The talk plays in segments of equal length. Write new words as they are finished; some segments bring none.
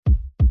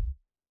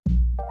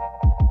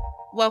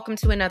Welcome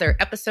to another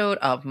episode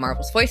of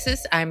Marvel's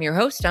Voices. I'm your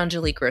host,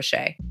 Angélique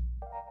Roché.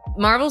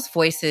 Marvel's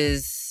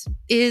Voices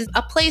is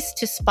a place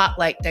to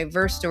spotlight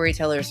diverse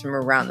storytellers from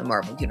around the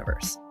Marvel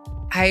Universe.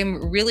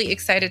 I'm really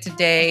excited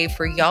today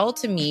for y'all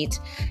to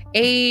meet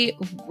a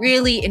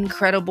really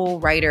incredible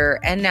writer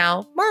and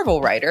now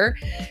Marvel writer,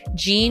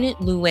 Gene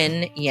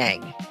Luen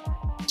Yang.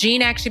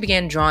 Gene actually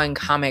began drawing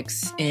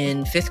comics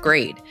in 5th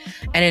grade.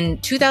 And in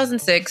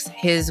 2006,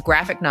 his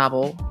graphic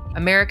novel,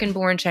 American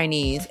Born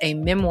Chinese, a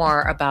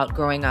memoir about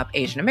growing up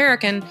Asian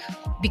American,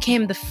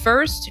 became the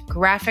first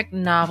graphic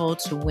novel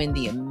to win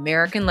the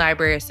American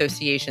Library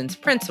Association's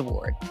Printz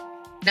Award.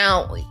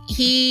 Now,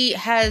 he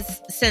has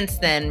since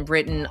then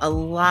written a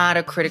lot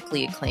of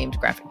critically acclaimed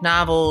graphic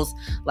novels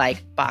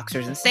like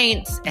Boxers and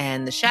Saints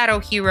and The Shadow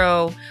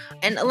Hero,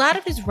 and a lot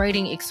of his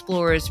writing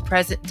explores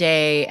present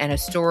day and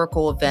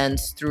historical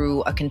events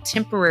through a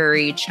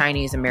contemporary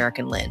Chinese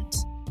American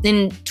lens.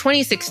 In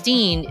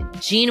 2016,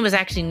 Gene was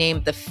actually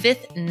named the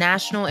 5th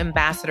National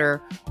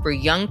Ambassador for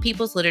Young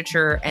People's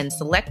Literature and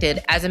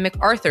selected as a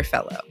MacArthur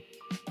Fellow.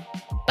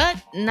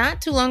 But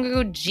not too long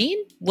ago,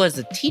 Gene was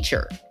a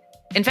teacher.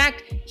 In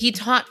fact, he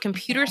taught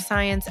computer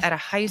science at a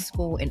high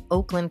school in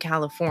Oakland,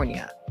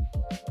 California.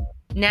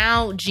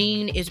 Now,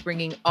 Gene is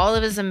bringing all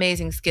of his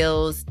amazing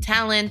skills,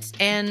 talent,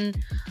 and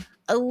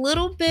a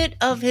little bit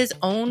of his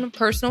own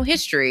personal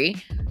history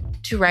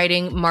to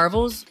writing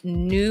Marvel's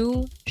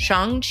new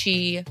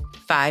Shang-Chi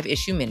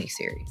 5-issue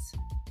miniseries.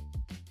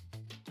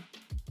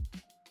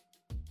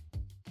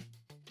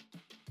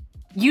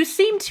 You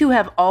seem to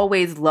have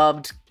always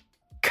loved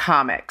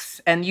comics,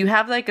 and you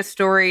have like a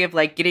story of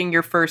like getting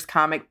your first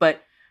comic,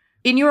 but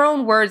in your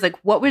own words, like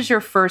what was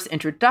your first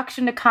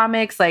introduction to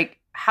comics? Like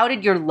how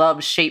did your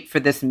love shape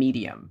for this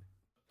medium?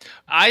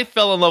 I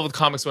fell in love with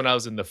comics when I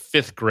was in the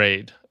 5th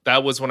grade.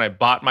 That was when I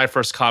bought my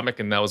first comic,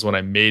 and that was when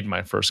I made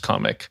my first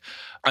comic.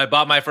 I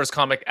bought my first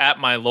comic at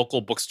my local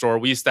bookstore.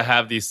 We used to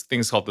have these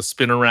things called the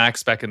spinner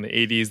racks back in the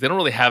 80s. They don't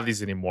really have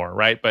these anymore,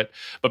 right? But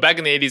back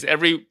in the 80s,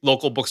 every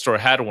local bookstore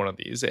had one of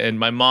these. And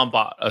my mom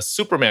bought a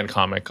Superman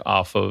comic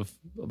off of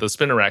the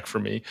spinner rack for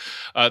me.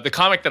 The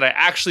comic that I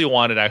actually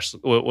wanted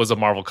was a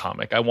Marvel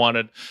comic. I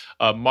wanted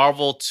a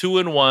Marvel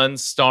 2-in-1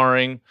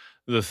 starring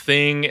The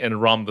Thing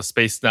and Rom the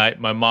Space Knight.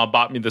 My mom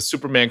bought me the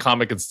Superman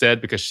comic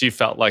instead because she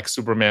felt like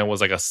Superman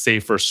was like a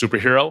safer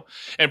superhero.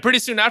 And pretty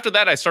soon after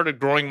that, I started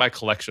growing my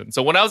collection.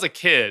 So when I was a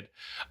kid,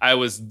 I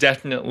was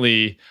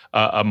definitely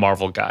a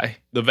Marvel guy.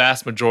 The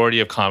vast majority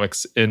of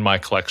comics in my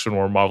collection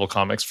were Marvel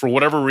comics. For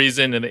whatever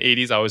reason, in the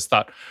 80s, I always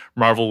thought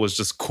Marvel was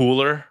just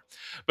cooler.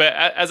 But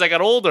as I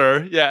got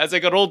older,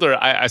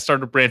 I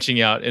started branching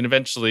out, and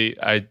eventually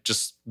I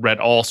just read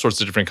all sorts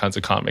of different kinds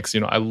of comics. You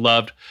know, I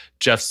loved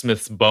Jeff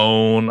Smith's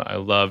Bone. I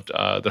loved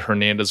the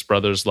Hernandez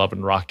brothers' Love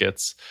and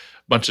Rockets,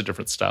 a bunch of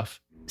different stuff.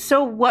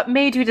 So what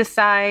made you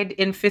decide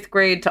in 5th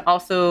grade to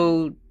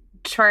also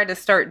try to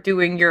start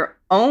doing your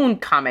own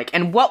comic?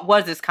 And what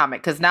was this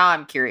comic? Because now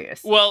I'm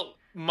curious. Well,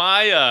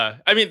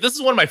 this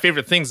is one of my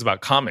favorite things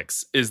about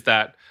comics is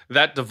that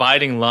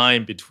dividing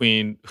line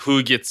between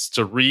who gets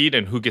to read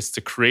and who gets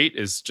to create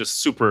is just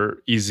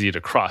super easy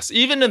to cross.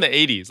 Even in the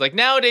 80s. Like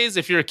nowadays,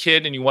 if you're a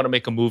kid and you want to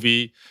make a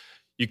movie,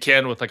 you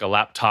can with like a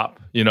laptop,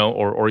 you know,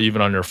 or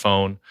even on your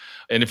phone.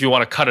 And if you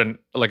want to cut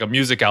a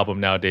music album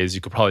nowadays,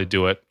 you could probably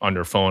do it on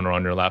your phone or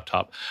on your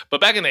laptop.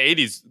 But back in the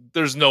 80s,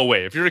 there's no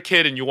way. If you're a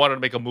kid and you wanted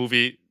to make a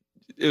movie,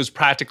 it was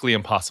practically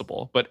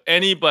impossible. But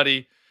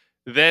anybody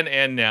then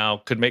and now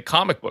could make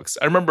comic books.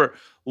 I remember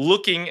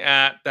looking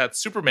at that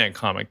Superman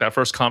comic, that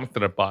first comic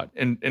that I bought,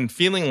 and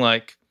feeling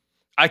like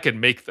I could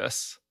make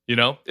this, you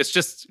know? It's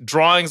just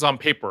drawings on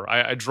paper.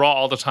 I draw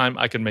all the time.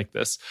 I can make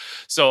this.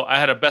 So I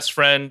had a best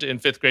friend in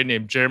 5th grade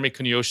named Jeremy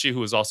Kunyoshi, who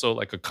was also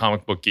like a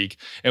comic book geek,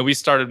 and we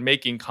started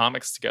making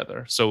comics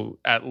together. So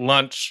at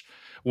lunch,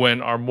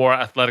 when our more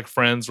athletic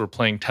friends were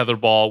playing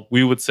tetherball,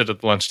 we would sit at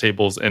the lunch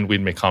tables and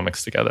we'd make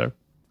comics together.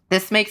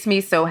 This makes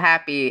me so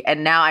happy.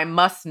 And now I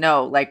must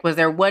know, like, was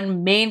there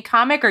one main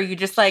comic or you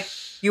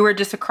were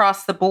just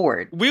across the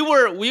board? We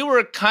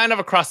were kind of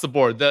across the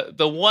board.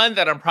 The one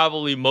that I'm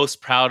probably most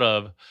proud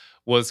of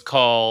was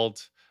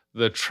called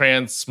the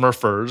Trans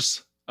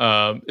Smurfers.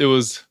 I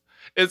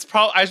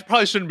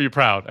probably shouldn't be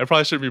proud. I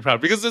probably shouldn't be proud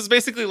because it's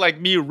basically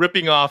like me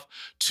ripping off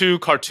 2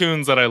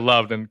 cartoons that I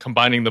loved and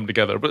combining them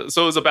together. But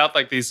so it was about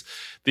like these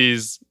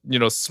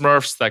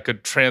Smurfs that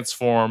could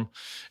transform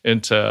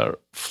into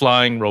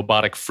flying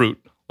robotic fruit.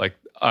 Like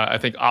I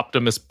think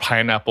Optimus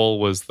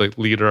Pineapple was the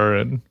leader,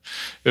 and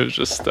it was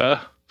just it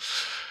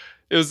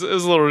was a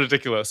little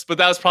ridiculous. But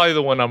that was probably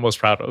the one I'm most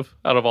proud of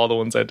out of all the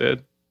ones I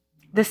did.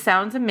 This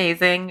sounds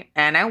amazing,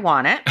 and I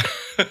want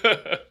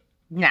it.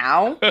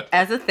 Now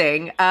as a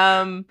thing.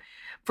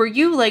 For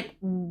you, like,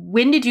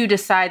 when did you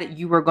decide that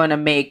you were going to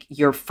make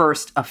your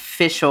first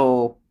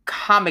official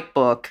comic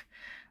book?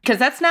 Because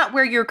that's not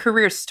where your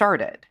career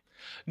started.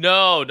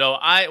 No.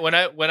 When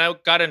I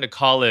got into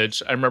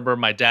college, I remember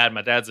my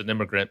dad's an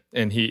immigrant,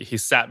 and he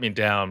sat me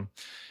down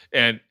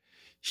and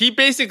he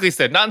basically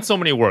said, not in so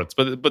many words,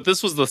 but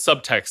this was the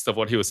subtext of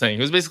what he was saying.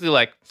 He was basically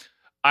like,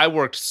 I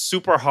worked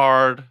super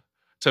hard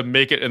to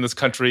make it in this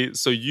country,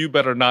 so you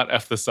better not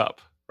F this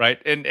up,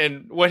 right?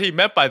 And what he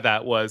meant by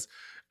that was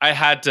I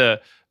had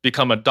to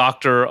become a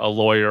doctor, a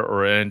lawyer,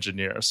 or an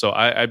engineer. So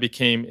I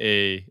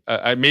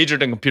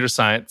majored in computer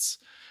science.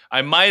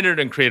 I minored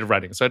in creative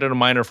writing. So I did a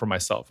minor for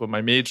myself, but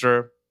my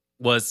major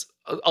was,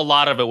 a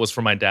lot of it was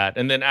for my dad.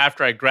 And then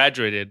after I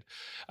graduated,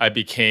 I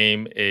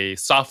became a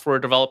software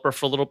developer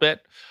for a little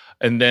bit.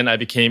 And then I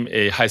became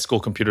a high school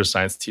computer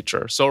science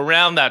teacher. So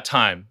around the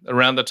time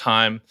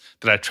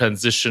that I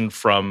transitioned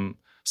from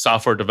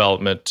software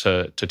development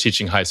to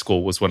teaching high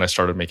school was when I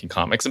started making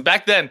comics. And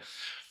back then,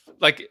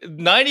 like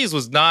 90s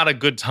was not a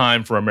good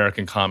time for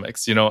American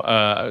comics.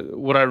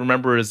 What I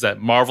remember is that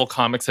Marvel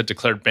Comics had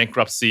declared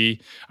bankruptcy.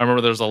 I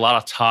remember there was a lot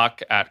of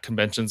talk at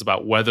conventions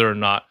about whether or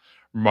not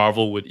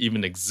Marvel would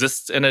even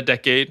exist in a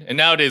decade. And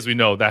nowadays we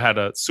know that had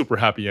a super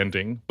happy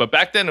ending. But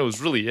back then it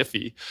was really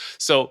iffy.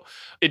 So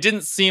it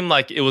didn't seem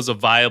like it was a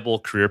viable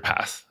career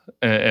path.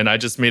 And I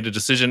just made a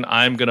decision.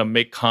 I'm going to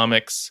make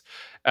comics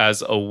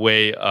as a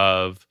way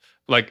of,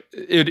 like,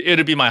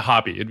 it'd be my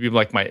hobby. It'd be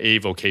like my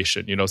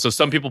avocation, So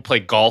some people play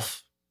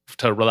golf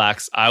to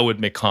relax. I would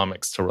make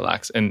comics to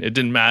relax. And it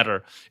didn't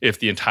matter if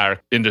the entire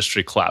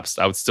industry collapsed.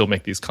 I would still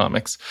make these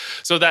comics.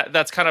 So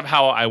that's kind of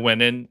how I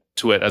went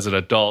into it as an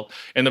adult.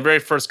 And the very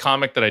first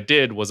comic that I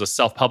did was a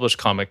self-published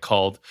comic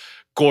called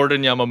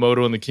Gordon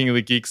Yamamoto and the King of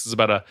the Geeks. Is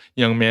about a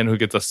young man who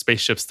gets a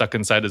spaceship stuck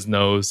inside his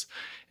nose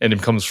and he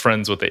becomes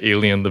friends with the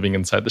alien living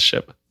inside the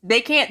ship.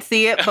 They can't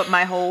see it, but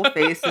my whole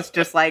face is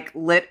just like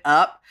lit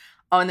up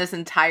on this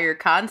entire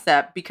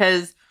concept,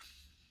 because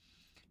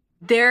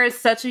there is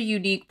such a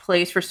unique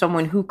place for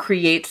someone who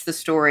creates the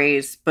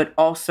stories, but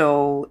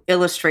also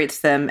illustrates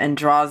them and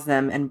draws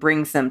them and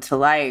brings them to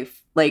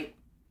life. Like,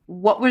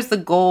 what was the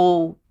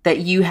goal that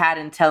you had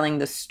in telling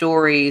the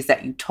stories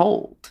that you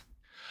told?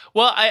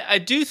 Well, I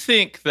do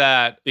think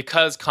that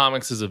because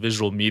comics is a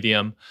visual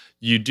medium,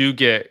 you do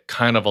get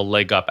kind of a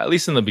leg up, at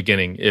least in the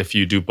beginning, if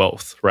you do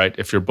both, right?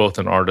 If you're both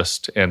an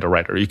artist and a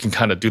writer, you can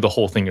kind of do the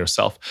whole thing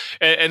yourself.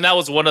 And that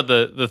was one of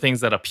the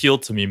things that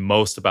appealed to me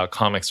most about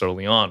comics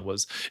early on,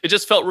 was it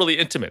just felt really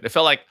intimate. It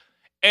felt like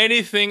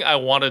anything I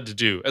wanted to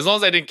do, as long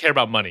as I didn't care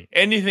about money,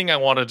 anything I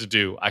wanted to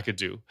do, I could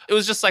do. It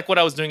was just like what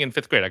I was doing in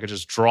 5th grade. I could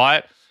just draw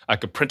it. I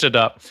could print it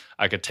up.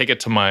 I could take it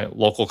to my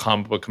local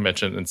comic book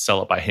convention and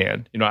sell it by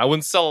hand. I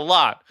wouldn't sell a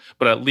lot,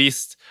 but at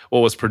least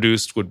what was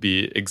produced would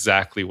be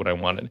exactly what I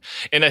wanted.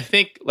 And I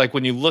think, like,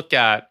 when you look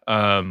at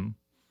a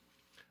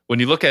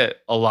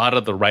lot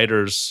of the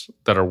writers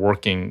that are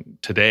working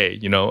today,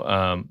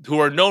 who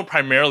are known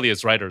primarily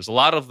as writers, a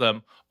lot of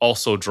them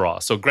also draw.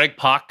 So Greg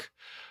Pak,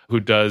 who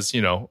does,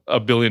 a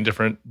billion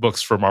different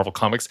books for Marvel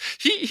Comics,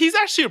 he's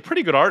actually a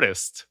pretty good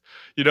artist.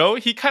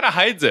 He kind of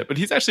hides it, but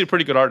he's actually a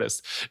pretty good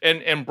artist.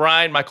 And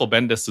Brian Michael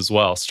Bendis as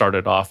well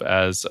started off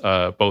as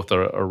both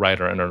a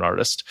writer and an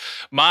artist.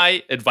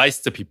 My advice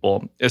to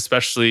people,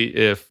 especially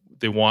if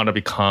they want to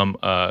become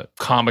a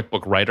comic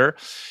book writer,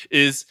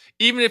 is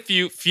even if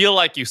you feel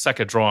like you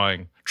suck at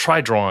drawing, try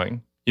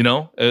drawing.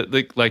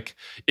 Like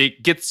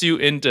it gets you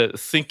into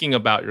thinking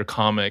about your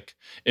comic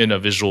in a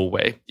visual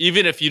way.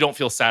 Even if you don't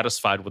feel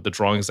satisfied with the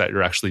drawings that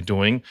you're actually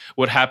doing,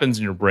 what happens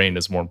in your brain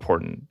is more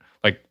important.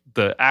 Like,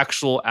 the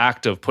actual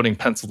act of putting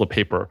pencil to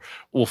paper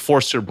will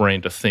force your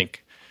brain to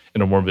think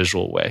in a more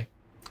visual way.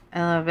 I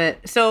love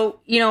it.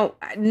 So,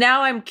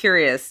 now I'm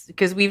curious,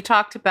 because we've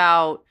talked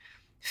about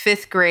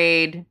 5th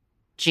grade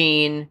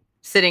Jean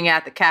sitting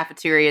at the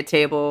cafeteria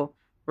table,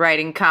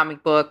 writing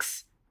comic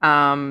books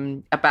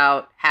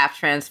about half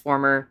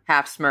Transformer,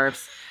 half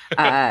Smurfs,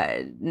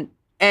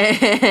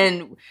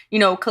 and,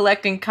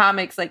 collecting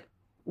comics. Like,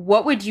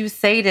 what would you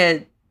say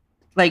to,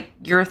 like,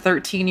 your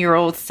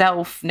 13-year-old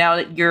self now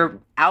that you're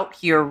out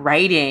here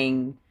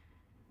writing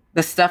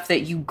the stuff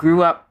that you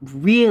grew up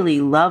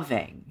really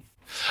loving?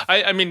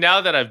 I mean,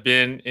 now that I've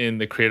been in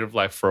the creative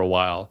life for a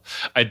while,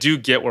 I do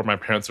get where my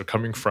parents are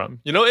coming from.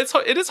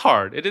 It is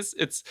hard.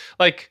 It's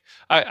like,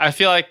 I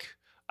feel like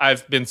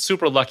I've been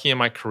super lucky in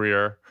my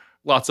career.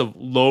 Lots of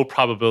low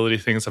probability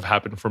things have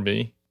happened for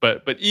me.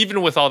 But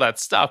even with all that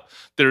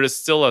stuff, there is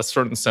still a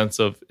certain sense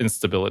of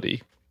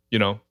instability,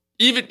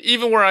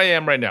 Even where I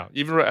am right now,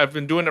 even where I've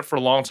been doing it for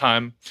a long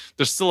time,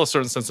 there's still a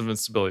certain sense of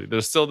instability.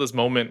 There's still this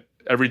moment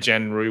every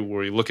January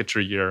where you look at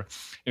your year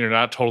and you're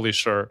not totally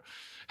sure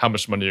how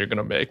much money you're going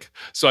to make.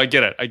 So I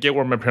get it. I get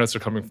where my parents are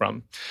coming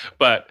from.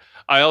 But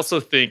I also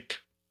think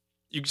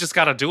you just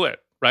got to do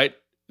it, right?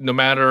 No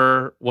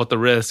matter what the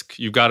risk,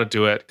 you got to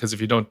do it. Because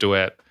if you don't do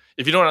it,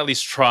 if you don't at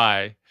least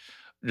try,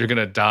 you're going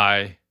to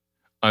die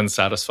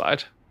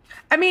unsatisfied.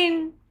 I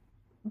mean,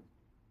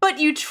 but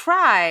you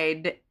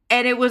tried.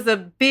 And it was a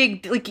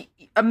big, like,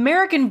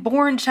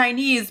 American-born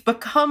Chinese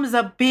becomes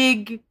a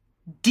big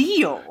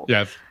deal.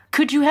 Yeah.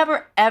 Could you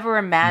ever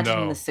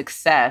imagine the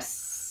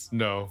success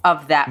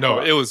of that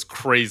book? It was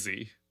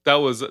crazy. That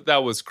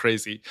was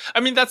crazy. I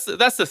mean, that's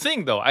the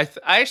thing, though. I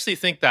actually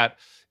think that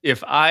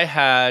if I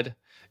had,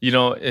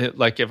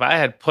 if I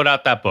had put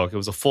out that book, it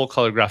was a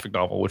full-color graphic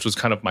novel, which was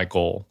kind of my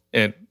goal,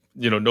 and,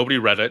 nobody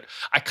read it,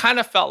 I kind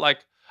of felt like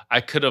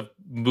I could have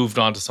moved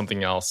on to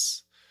something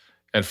else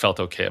and felt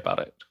okay about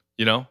it,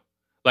 you know?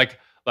 Like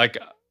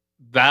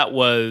that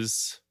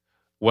was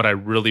what I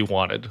really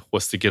wanted,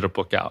 was to get a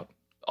book out.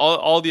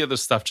 All the other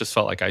stuff just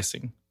felt like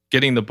icing.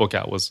 Getting the book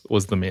out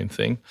was the main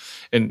thing.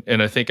 And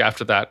I think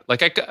after that,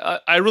 like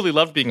I really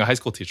loved being a high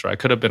school teacher. I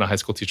could have been a high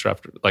school teacher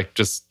after, like,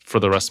 just for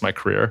the rest of my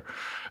career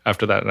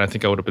after that, and I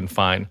think I would have been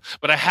fine.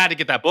 But I had to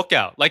get that book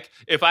out. Like,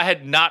 if I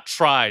had not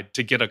tried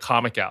to get a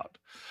comic out,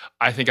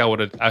 I think I would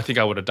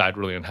have died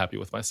really unhappy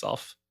with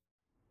myself.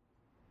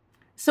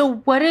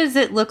 So what does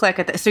it look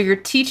like so you're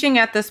teaching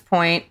at this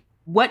point.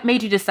 What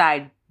made you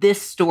decide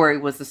this story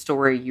was the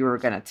story you were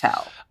going to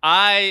tell?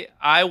 I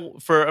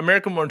for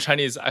American Born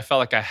Chinese, I felt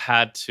like I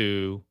had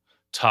to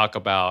talk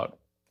about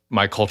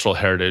my cultural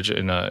heritage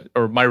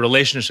or my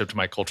relationship to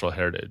my cultural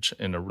heritage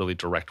in a really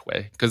direct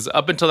way. Because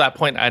up until that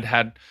point,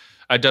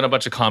 I'd done a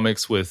bunch of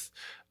comics with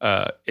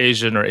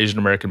Asian or Asian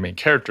American main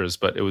characters,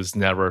 but it was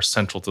never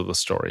central to the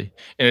story.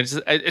 And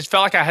it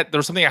felt like there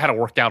was something I had to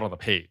work out on the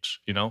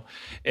page, you know?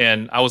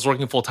 And I was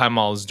working full time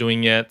while I was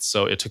doing it,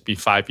 so it took me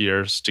 5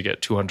 years to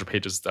get 200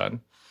 pages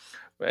done.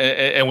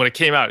 And when it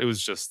came out, it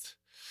was just,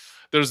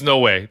 there's no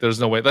way.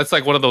 That's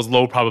like one of those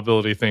low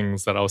probability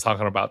things that I was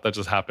talking about that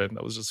just happened.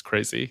 That was just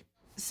crazy.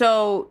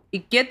 So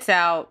it gets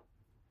out,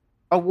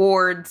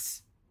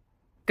 awards,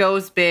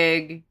 goes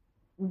big.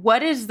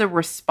 What is the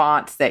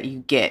response that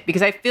you get?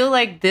 Because I feel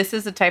like this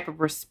is a type of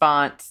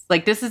response,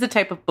 like this is a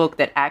type of book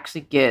that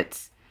actually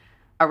gets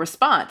a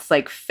response.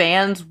 Like,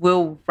 fans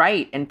will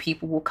write and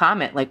people will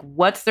comment. Like,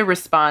 what's the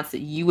response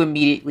that you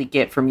immediately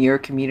get from your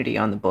community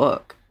on the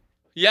book?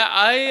 Yeah,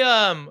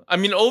 I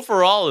mean,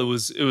 overall, it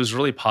was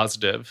really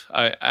positive.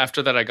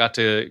 After that, I got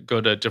to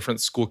go to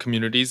different school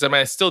communities. I mean,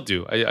 I still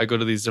do. I go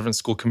to these different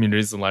school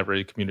communities and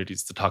library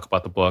communities to talk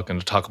about the book and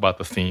to talk about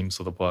the themes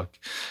of the book.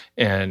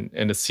 And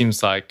it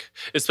seems like,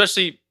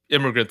 especially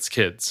immigrants'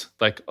 kids,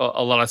 like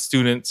a lot of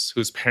students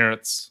whose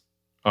parents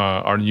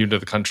are new to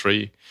the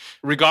country,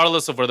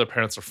 regardless of where their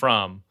parents are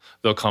from,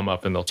 they'll come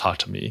up and they'll talk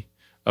to me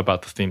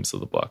about the themes of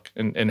the book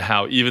and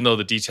how, even though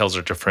the details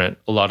are different,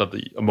 a lot of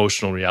the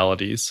emotional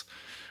realities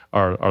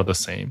are the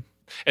same.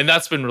 And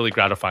that's been really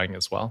gratifying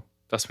as well.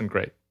 That's been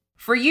great.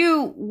 For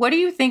you, what do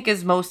you think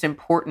is most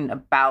important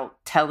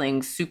about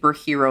telling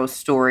superhero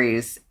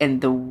stories in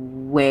the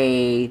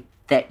way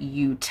that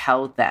you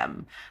tell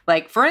them?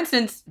 Like, for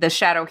instance, The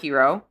Shadow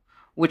Hero,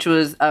 which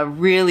was a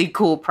really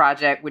cool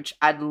project, which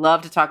I'd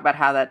love to talk about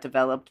how that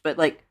developed. But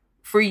like,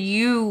 for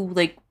you,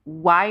 like,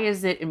 why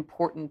is it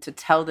important to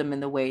tell them in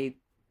the way,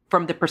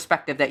 from the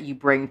perspective that you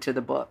bring to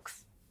the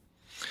books?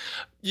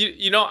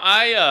 You know,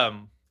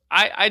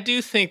 I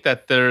do think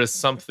that there is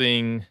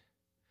something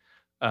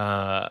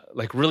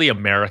like really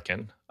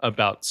American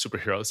about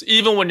superheroes,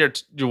 even when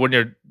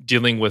you're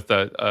dealing with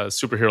a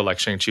superhero like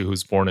Shang-Chi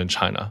who's born in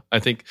China. I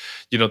think,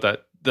 you know,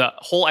 that the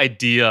whole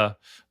idea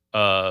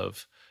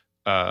of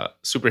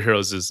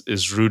superheroes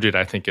is rooted,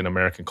 I think, in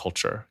American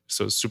culture.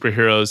 So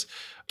superheroes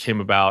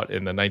came about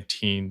in the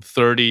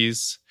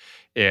 1930s.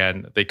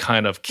 And they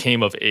kind of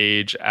came of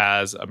age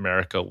as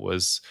America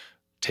was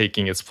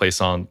taking its place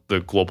on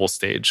the global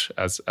stage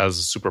as a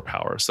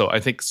superpower. So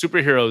I think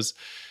superheroes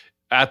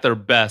at their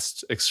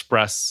best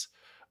express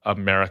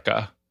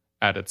America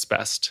at its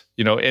best.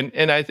 You know,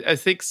 and I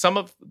think some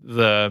of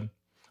the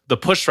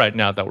push right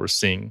now that we're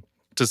seeing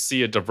to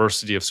see a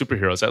diversity of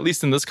superheroes, at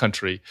least in this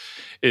country,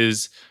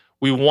 is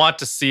we want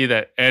to see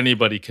that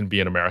anybody can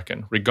be an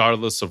American,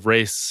 regardless of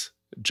race,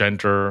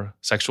 gender,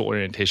 sexual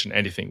orientation,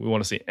 anything. We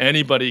want to see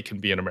anybody can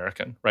be an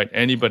American, right?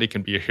 Anybody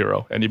can be a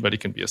hero. Anybody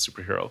can be a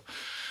superhero.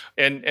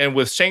 And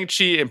with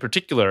Shang-Chi in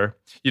particular,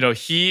 you know,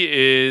 he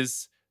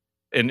is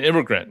an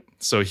immigrant.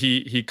 So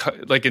he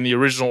like in the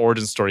original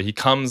origin story, he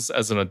comes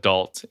as an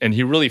adult and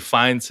he really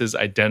finds his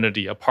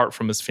identity apart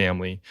from his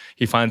family.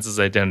 He finds his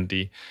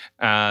identity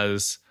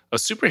as a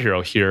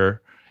superhero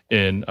here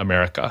in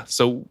America.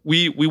 So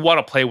we want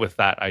to play with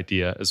that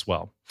idea as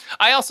well.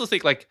 I also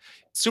think, like,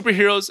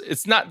 superheroes,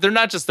 they're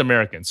not just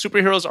American.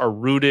 Superheroes are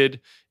rooted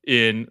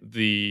in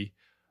the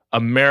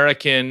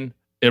American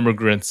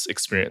immigrants'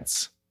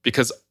 experience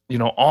because, you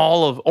know,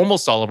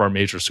 almost all of our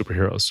major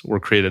superheroes were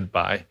created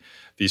by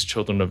these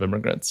children of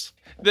immigrants.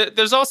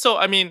 There's also,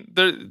 I mean,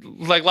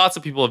 like lots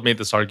of people have made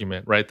this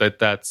argument, right? That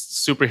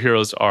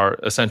superheroes are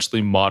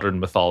essentially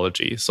modern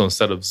mythology. So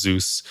instead of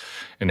Zeus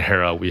and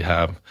Hera, we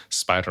have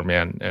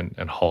Spider-Man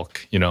and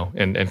Hulk, you know,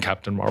 and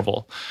Captain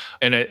Marvel.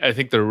 And I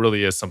think there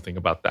really is something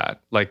about that.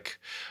 Like,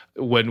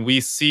 when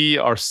we see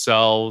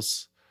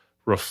ourselves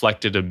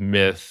reflected in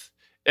myth,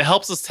 it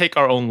helps us take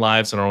our own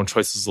lives and our own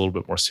choices a little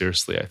bit more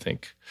seriously, I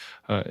think.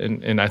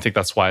 And I think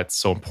that's why it's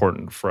so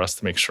important for us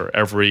to make sure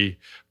every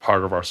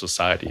part of our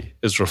society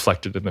is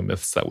reflected in the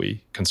myths that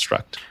we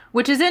construct.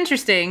 Which is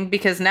interesting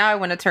because now I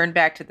want to turn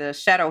back to The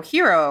Shadow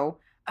Hero.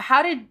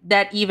 How did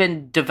that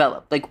even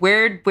develop? Like,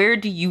 where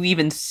do you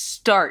even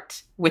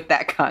start with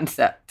that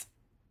concept?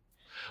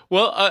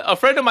 Well, a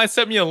friend of mine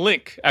sent me a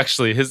link,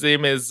 actually. His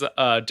name is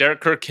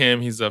Derek Kirk Kim.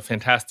 He's a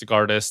fantastic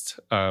artist.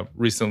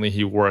 Recently,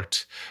 he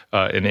worked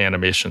in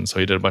animation. So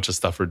he did a bunch of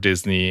stuff for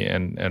Disney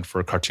and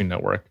for Cartoon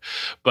Network.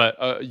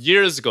 But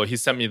years ago, he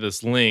sent me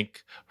this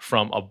link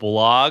from a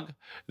blog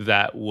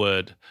that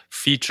would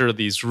feature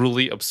these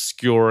really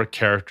obscure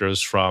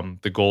characters from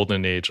the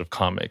golden age of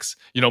comics.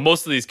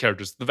 Most of these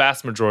characters, the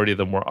vast majority of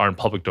them are in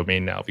public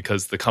domain now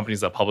because the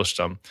companies that published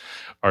them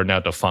are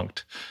now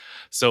defunct.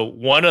 So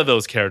one of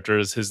those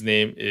characters, his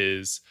name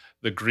is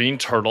the Green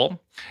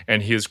Turtle,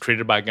 and he was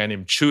created by a guy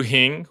named Chu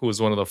Hing, who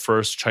was one of the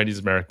first Chinese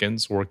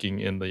Americans working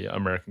in the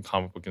American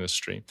comic book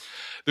industry.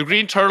 The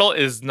Green Turtle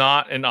is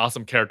not an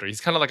awesome character. He's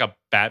kind of like a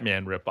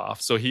Batman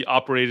ripoff. So he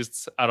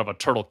operates out of a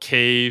turtle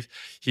cave.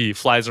 He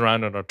flies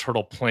around on a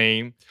turtle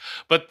plane.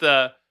 But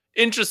the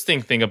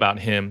interesting thing about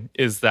him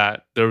is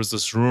that there was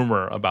this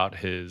rumor about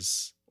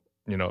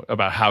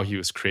about how he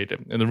was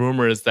created. And the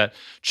rumor is that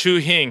Chu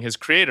Hing, his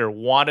creator,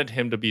 wanted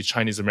him to be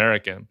Chinese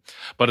American,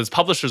 but his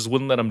publishers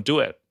wouldn't let him do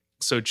it.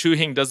 So Chu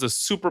Hing does this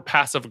super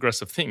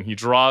passive-aggressive thing. He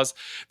draws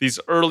these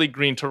early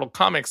Green Turtle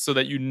comics so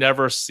that you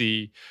never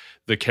see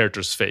the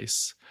character's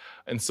face.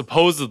 And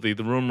supposedly,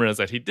 the rumor is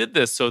that he did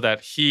this so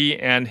that he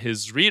and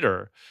his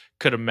reader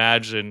could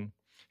imagine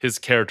his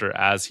character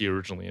as he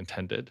originally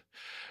intended.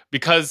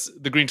 Because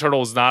the Green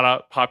Turtle is not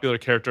a popular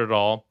character at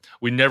all,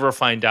 we never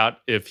find out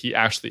if he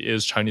actually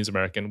is Chinese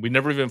American. We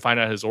never even find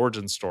out his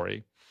origin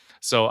story.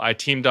 So I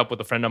teamed up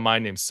with a friend of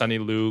mine named Sunny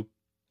Liu,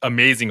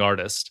 amazing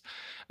artist,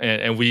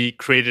 and we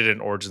created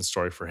an origin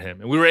story for him.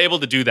 And we were able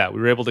to do that.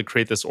 We were able to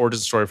create this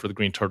origin story for the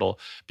Green Turtle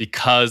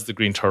because the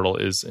Green Turtle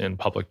is in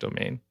public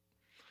domain.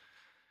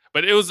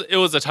 But it was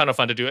a ton of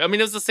fun to do. I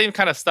mean, it was the same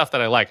kind of stuff that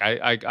I like.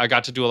 I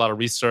got to do a lot of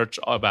research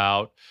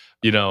about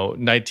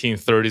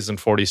 1930s and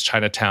 40s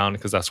Chinatown,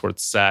 because that's where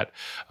it's set,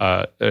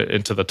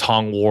 into the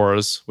Tong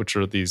Wars, which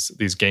are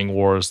these gang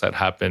wars that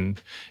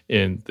happened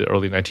in the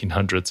early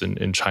 1900s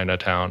in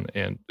Chinatown.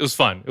 And it was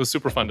fun. It was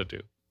super fun to do.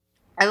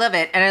 I love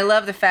it. And I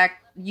love the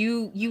fact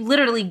you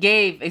literally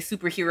gave a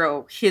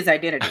superhero his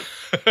identity.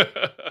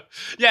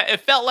 Yeah,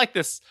 it felt like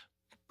this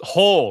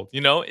hole,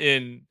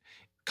 in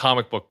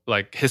comic book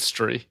like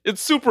history. It's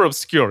super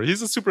obscure.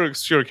 He's a super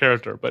obscure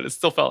character, but it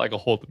still felt like a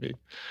hole to me.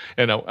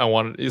 And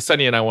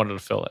Sunny and I wanted to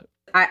fill it.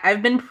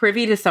 I've been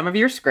privy to some of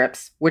your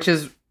scripts, which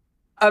is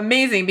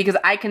amazing because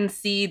I can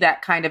see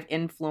that kind of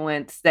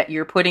influence that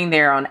you're putting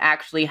there on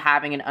actually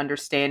having an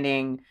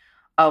understanding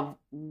of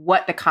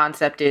what the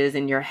concept is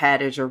in your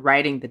head as you're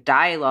writing the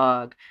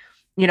dialogue.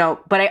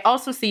 But I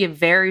also see a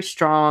very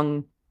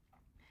strong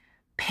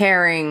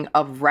pairing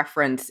of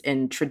reference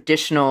in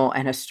traditional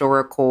and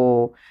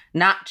historical,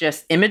 not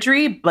just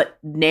imagery, but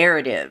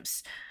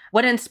narratives.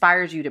 What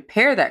inspires you to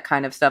pair that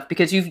kind of stuff?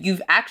 Because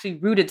you've actually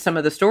rooted some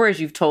of the stories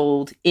you've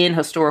told in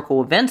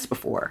historical events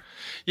before.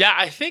 Yeah,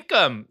 I think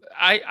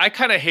I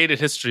kind of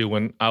hated history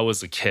when I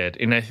was a kid.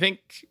 And I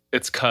think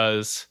it's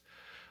because,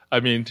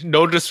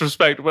 no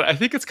disrespect, but I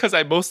think it's because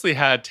I mostly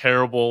had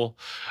terrible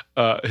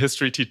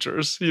history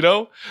teachers,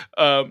 And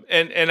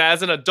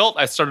as an adult,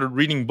 I started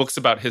reading books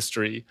about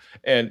history.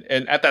 And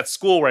at that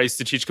school where I used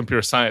to teach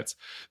computer science,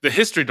 the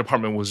history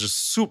department was just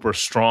super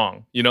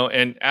strong,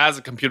 And as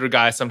a computer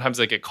guy, sometimes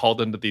I get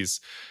called into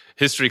these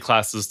history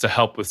classes to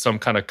help with some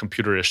kind of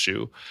computer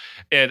issue.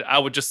 And I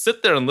would just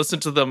sit there and listen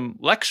to them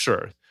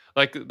lecture.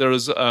 Like there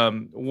was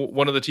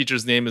one of the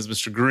teachers' name is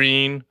Mr.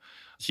 Green.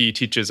 He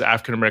teaches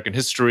African-American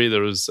history.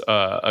 There was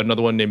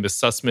another one named Ms.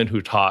 Sussman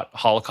who taught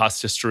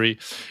Holocaust history.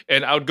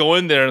 And I would go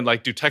in there and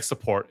do tech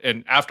support.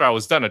 And after I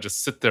was done, I'd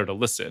just sit there to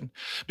listen.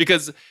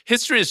 Because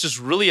history is just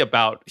really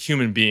about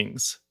human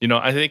beings.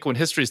 I think when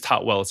history is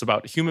taught well, it's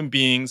about human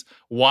beings,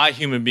 why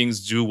human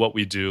beings do what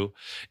we do.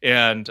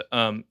 And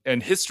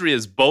history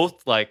is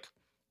both like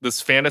this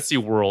fantasy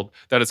world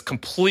that is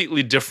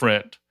completely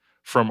different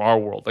from our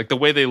world. Like the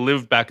way they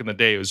lived back in the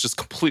day was just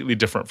completely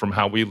different from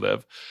how we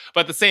live.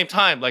 But at the same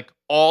time,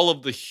 all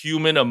of the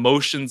human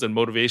emotions and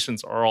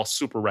motivations are all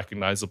super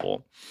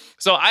recognizable.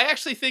 So I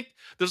actually think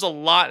there's a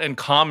lot in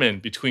common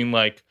between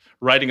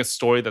writing a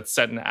story that's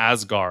set in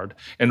Asgard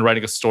and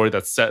writing a story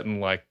that's set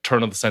in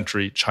turn of the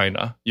century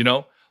China,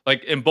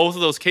 in both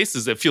of those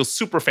cases, it feels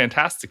super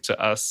fantastic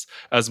to us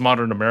as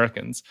modern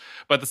Americans.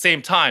 But at the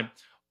same time,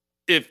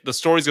 if the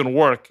story's going to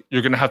work,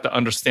 you're going to have to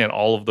understand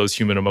all of those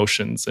human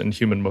emotions and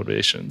human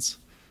motivations.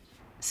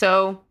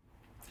 So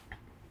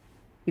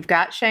you've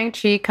got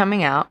Shang-Chi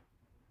coming out.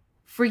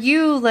 For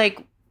you,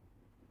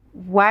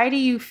 why do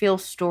you feel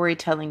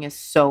storytelling is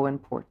so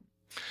important?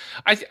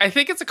 I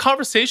think it's a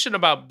conversation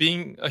about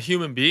being a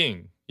human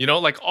being.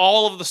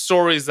 All of the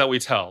stories that we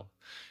tell,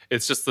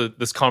 it's just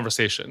this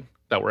conversation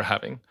that we're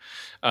having.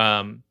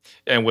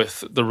 And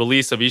with the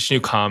release of each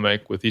new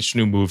comic, with each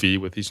new movie,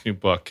 with each new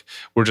book,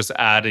 we're just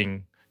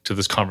adding to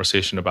this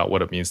conversation about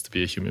what it means to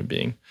be a human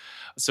being.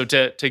 So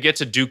to get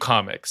to do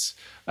comics,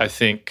 I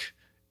think,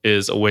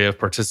 is a way of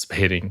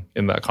participating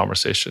in that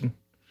conversation.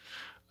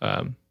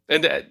 And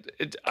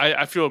And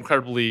I feel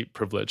incredibly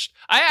privileged.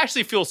 I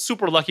actually feel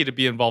super lucky to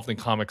be involved in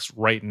comics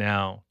right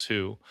now,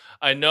 too.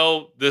 I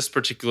know this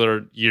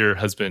particular year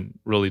has been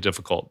really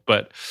difficult,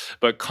 but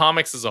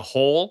comics as a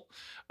whole,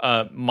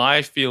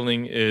 my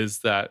feeling is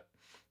that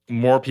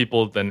more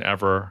people than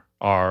ever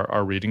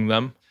are reading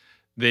them.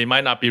 They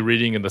might not be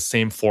reading in the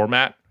same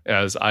format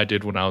as I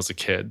did when I was a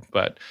kid.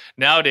 But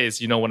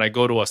nowadays, when I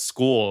go to a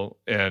school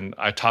and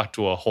I talk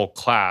to a whole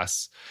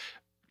class,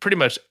 pretty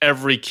much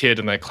every kid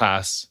in that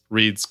class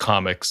reads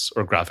comics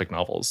or graphic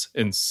novels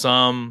in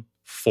some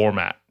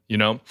format,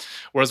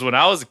 Whereas when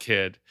I was a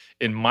kid,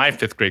 in my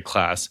 5th grade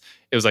class,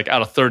 it was like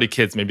out of 30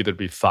 kids, maybe there'd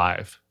be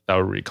 5 that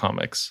would read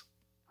comics.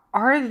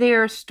 Are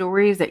there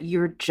stories that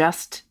you're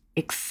just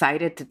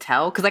excited to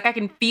tell? Because I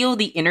can feel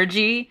the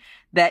energy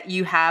that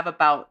you have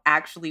about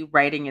actually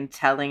writing and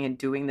telling and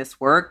doing this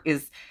work.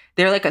 Is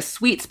there like a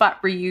sweet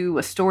spot for you,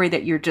 a story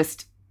that you're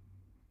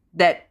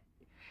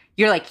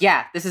like,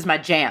 yeah, this is my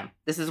jam.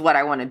 This is what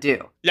I want to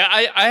do. Yeah,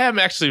 I am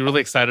actually really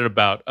excited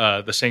about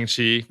the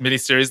Shang-Chi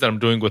miniseries that I'm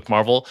doing with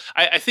Marvel.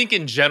 I think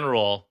in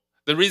general,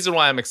 the reason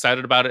why I'm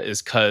excited about it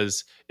is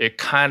because it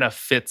kind of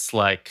fits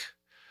like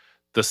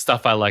the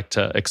stuff I like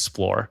to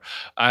explore.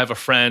 I have a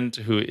friend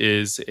who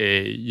is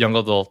a young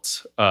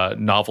adult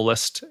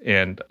novelist,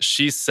 and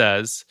she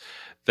says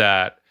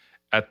that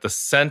at the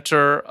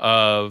center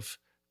of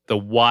the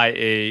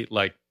YA,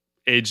 like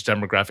age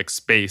demographic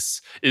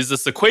space, is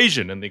this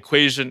equation. And the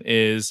equation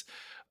is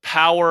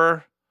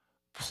power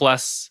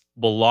plus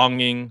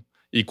belonging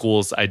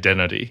equals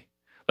identity.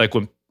 Like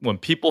when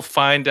people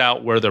find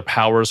out where their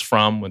power is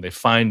from, when they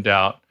find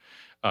out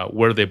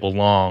where they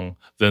belong,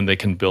 then they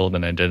can build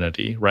an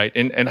identity, right?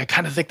 And I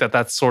kind of think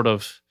that's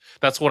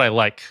what I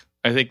like.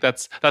 I think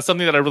that's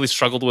something that I really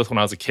struggled with when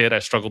I was a kid. I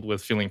struggled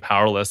with feeling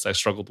powerless. I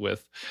struggled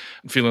with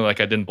feeling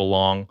like I didn't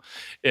belong.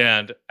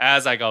 And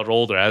as I got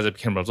older, as I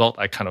became an adult,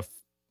 I kind of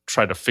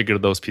tried to figure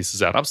those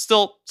pieces out. I'm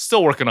still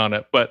working on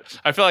it, but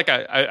I feel like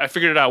I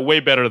figured it out way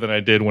better than I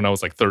did when I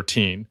was like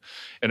 13.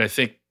 And I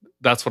think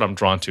that's what I'm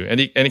drawn to.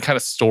 Any kind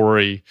of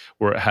story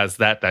where it has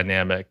that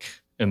dynamic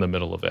in the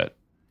middle of it.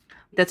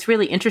 That's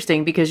really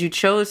interesting because you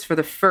chose for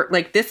the first,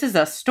 like, this is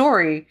a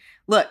story.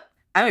 Look,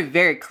 I'm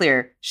very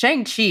clear.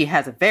 Shang-Chi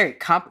has a very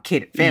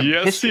complicated family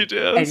history. Yes, he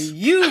does. And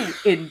you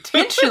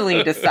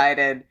intentionally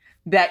decided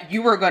that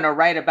you were going to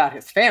write about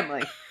his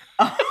family.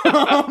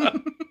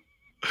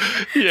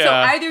 Yeah. So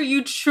either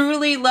you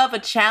truly love a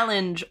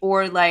challenge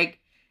or like,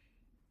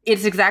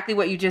 it's exactly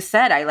what you just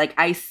said.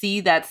 I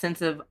see that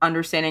sense of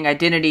understanding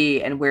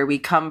identity and where we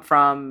come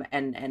from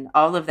and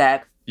all of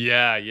that.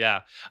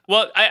 Yeah.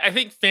 Well, I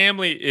think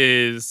family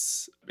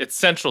it's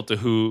central to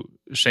who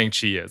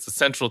Shang-Chi is. It's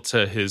central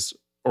to his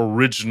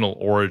original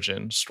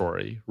origin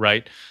story,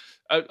 right?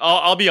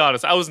 I'll be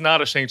honest. I was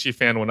not a Shang-Chi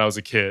fan when I was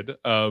a kid.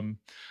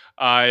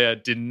 I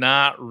did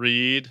not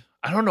read.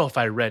 I don't know if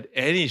I read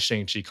any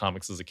Shang-Chi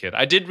comics as a kid.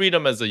 I did read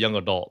them as a young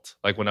adult,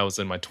 like when I was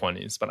in my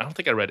 20s, but I don't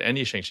think I read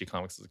any Shang-Chi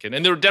comics as a kid.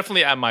 And they were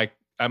definitely at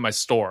my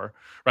store,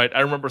 right?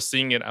 I remember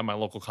seeing it at my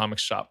local comic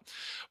shop.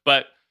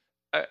 But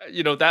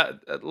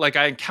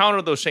I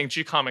encountered those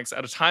Shang-Chi comics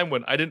at a time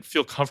when I didn't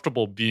feel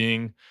comfortable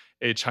being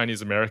a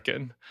Chinese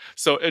American.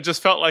 So it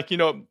just felt like,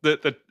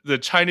 the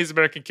Chinese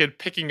American kid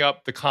picking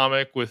up the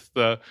comic with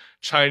the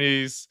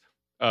Chinese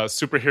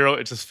superhero.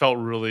 It felt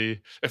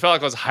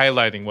like I was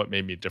highlighting what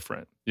made me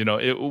different.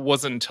 It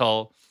wasn't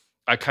until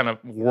I kind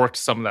of worked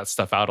some of that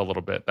stuff out a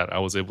little bit that I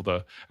was able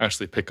to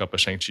actually pick up a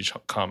Shang-Chi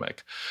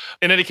comic.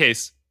 In any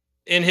case,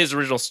 in his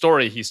original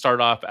story, he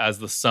started off as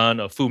the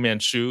son of Fu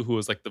Manchu, who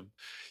was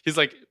he's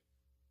like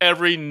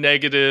every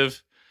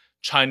negative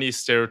Chinese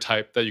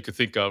stereotype that you could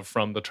think of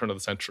from the turn of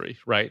the century,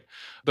 right?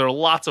 There are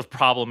lots of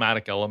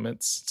problematic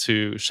elements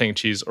to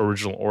Shang-Chi's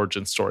original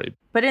origin story.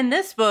 But in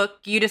this book,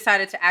 you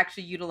decided to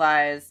actually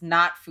utilize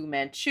not Fu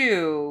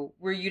Manchu.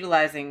 We're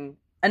utilizing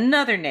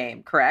another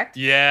name, correct?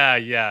 Yeah.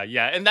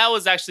 And that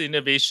was actually an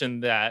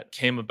innovation that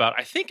came about.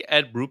 I think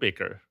Ed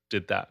Brubaker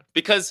did that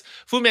because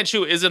Fu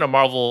Manchu isn't a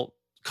Marvel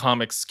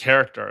Comics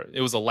character.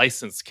 It was a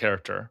licensed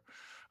character.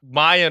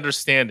 My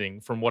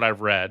understanding from what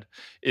I've read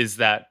is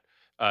that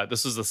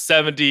this was the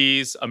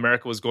 70s.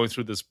 America was going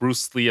through this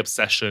Bruce Lee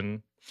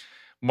obsession.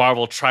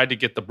 Marvel tried to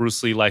get the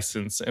Bruce Lee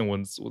license and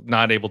was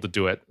not able to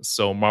do it.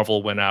 So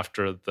Marvel went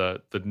after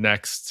the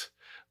next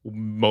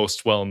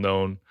most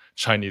well-known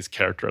Chinese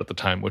character at the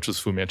time, which was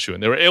Fu Manchu.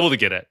 And they were able to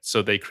get it.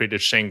 So they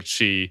created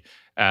Shang-Chi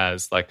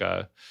as like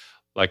a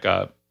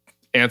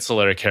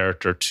ancillary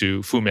character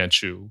to Fu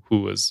Manchu,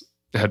 who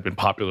had been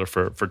popular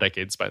for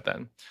decades by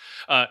then.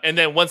 And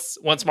then once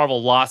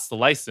Marvel lost the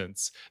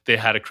license, they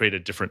had to create a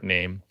different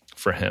name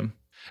for him.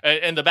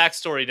 And the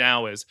backstory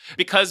now is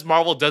because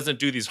Marvel doesn't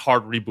do these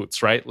hard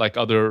reboots, right? Like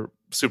other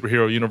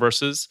superhero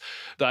universes.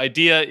 The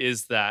idea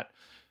is that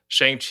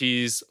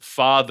Shang-Chi's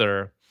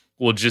father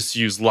will just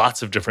use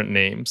lots of different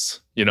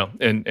names,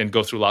 and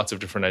go through lots of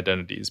different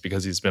identities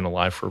because he's been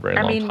alive for a very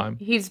long time.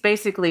 He's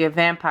basically a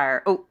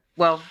vampire. Oh,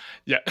 well.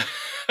 Yeah.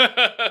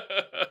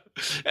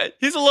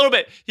 He's a little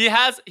bit. He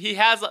has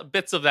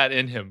bits of that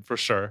in him for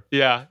sure.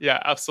 Yeah,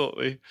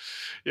 absolutely.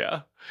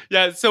 Yeah.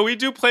 Yeah, so we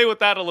do play with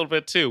that a little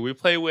bit too. We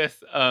play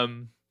with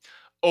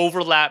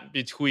overlap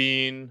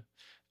between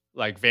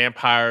like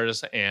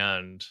vampires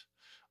and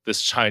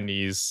this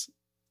Chinese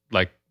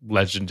like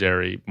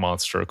legendary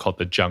monster called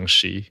the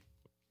Shang-Chi.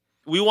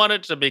 We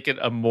wanted to make it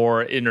a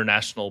more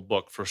international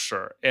book for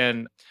sure.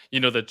 And, you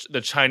know,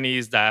 the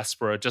Chinese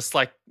diaspora, just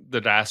like the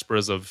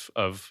diasporas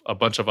of a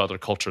bunch of other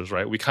cultures,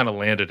 right? We kind of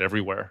landed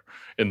everywhere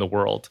in the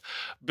world.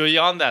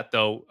 Beyond that,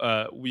 though,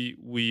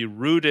 we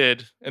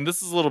rooted, and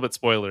this is a little bit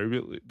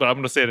spoilery, but I'm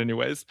going to say it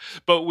anyways,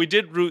 but we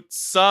did root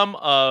some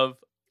of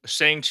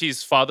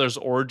Shang-Chi's father's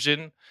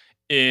origin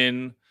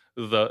in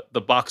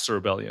the Boxer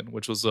Rebellion,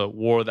 which was a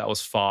war that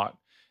was fought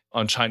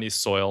on Chinese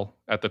soil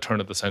at the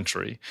turn of the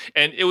century.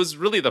 And it was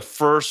really the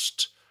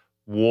first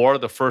war,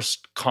 the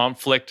first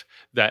conflict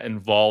that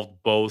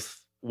involved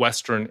both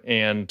Western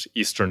and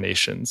Eastern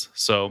nations.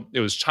 So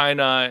it was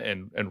China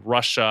and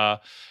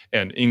Russia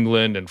and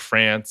England and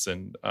France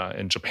and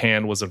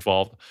Japan was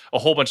involved. A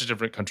whole bunch of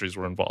different countries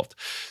were involved.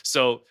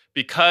 So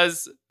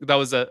because that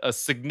was a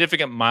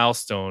significant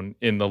milestone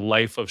in the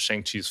life of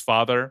Shang-Chi's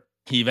father,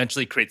 he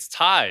eventually creates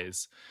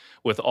ties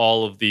with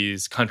all of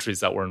these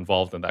countries that were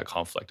involved in that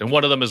conflict. And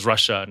one of them is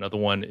Russia. Another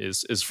one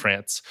is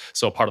France.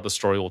 So part of the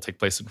story will take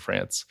place in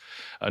France.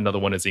 Another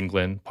one is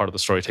England. Part of the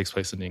story takes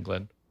place in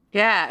England.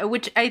 Yeah,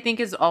 which I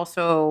think is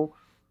also,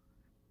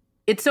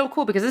 it's so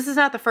cool because this is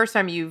not the first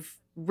time you've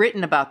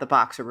written about the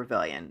Boxer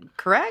Rebellion,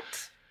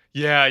 correct?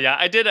 Yeah.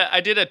 I did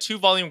a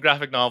 2-volume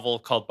graphic novel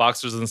called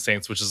Boxers and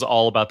Saints, which is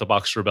all about the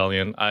Boxer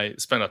Rebellion. I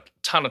spent a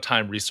ton of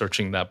time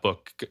researching that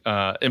book,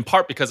 in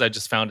part because I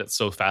just found it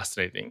so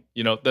fascinating.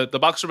 You know, the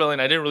Boxer Rebellion,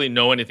 I didn't really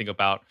know anything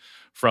about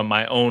from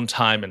my own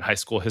time in high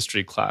school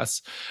history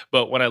class.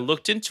 But when I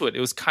looked into it,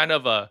 it was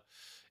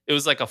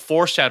like a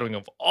foreshadowing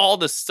of all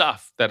the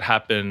stuff that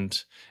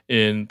happened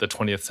in the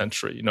 20th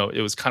century. You know,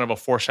 it was kind of a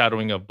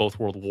foreshadowing of both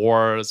world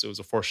wars. It was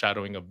a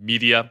foreshadowing of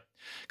media,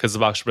 because the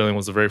Boxer Rebellion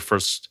was the very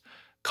first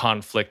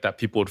conflict that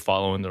people would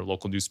follow in their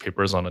local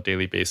newspapers on a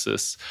daily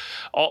basis.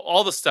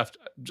 All the stuff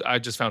I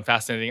just found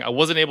fascinating. I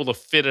wasn't able to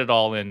fit it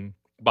all in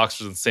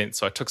Boxers and Saints,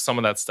 so I took some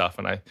of that stuff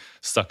and I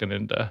stuck it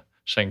into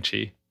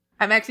Shang-Chi.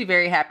 I'm actually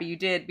very happy you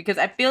did, because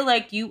I feel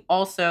like you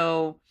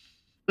also,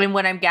 and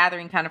what I'm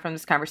gathering kind of from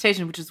this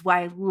conversation, which is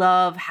why I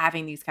love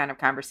having these kind of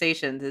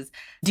conversations, is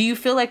do you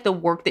feel like the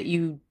work that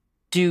you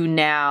do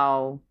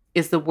now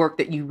is the work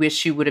that you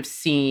wish you would have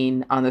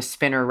seen on the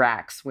spinner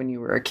racks when you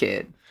were a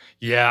kid?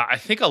 Yeah, I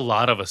think a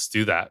lot of us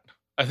do that.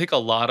 I think a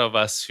lot of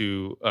us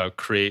who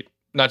create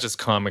not just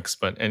comics,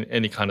 but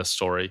any kind of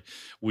story,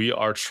 we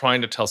are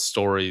trying to tell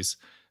stories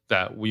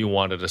that we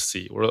wanted to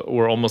see.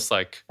 We're almost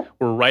like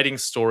we're writing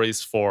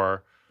stories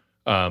for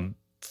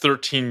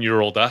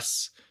 13-year-old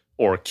us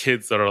or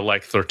kids that are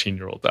like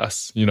 13-year-old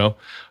us, you know?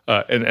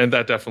 And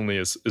that definitely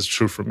is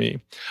true for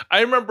me.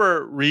 I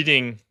remember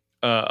reading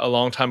a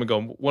long time ago,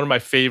 one of my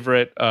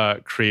favorite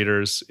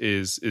creators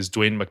is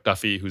Dwayne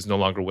McDuffie, who's no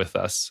longer with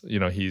us. You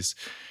know, he's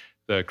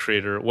the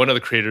creator, one of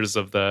the creators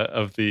of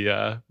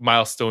the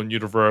Milestone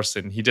universe,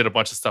 and he did a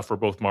bunch of stuff for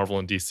both Marvel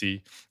and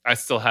DC. I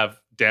still have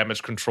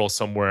Damage Control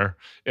somewhere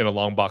in a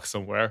long box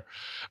somewhere.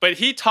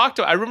 But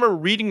I remember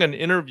reading an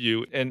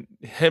interview and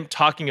him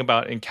talking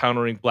about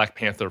encountering Black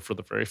Panther for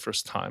the very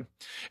first time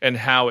and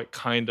how it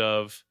kind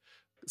of,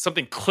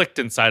 something clicked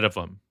inside of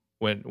him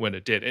when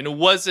it did. And it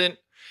wasn't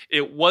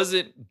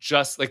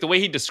just like the way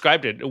he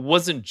described it. It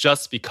wasn't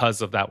just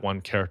because of that one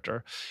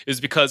character. It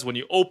was because when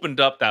you opened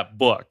up that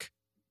book,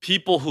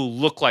 people who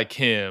look like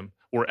him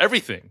were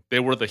everything. They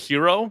were the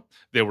hero.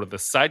 They were the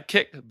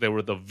sidekick. They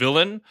were the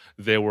villain.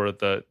 They were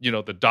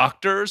the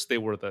doctors. They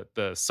were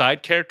the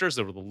side characters.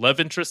 They were the love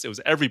interests. It was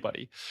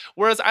everybody.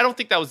 Whereas I don't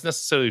think that was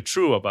necessarily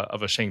true of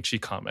a Shang-Chi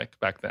comic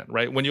back then,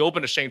 right? When you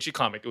open a Shang-Chi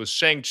comic, it was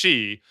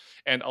Shang-Chi,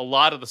 and a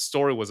lot of the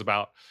story was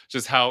about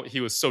just how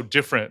he was so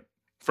different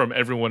from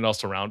everyone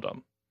else around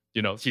him.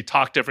 You know, he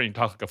talked different. He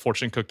talked like a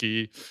fortune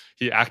cookie.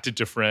 He acted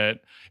different.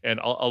 And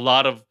a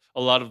lot of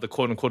the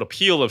quote unquote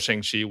appeal of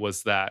Shang-Chi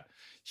was that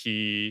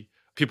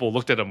people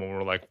looked at him and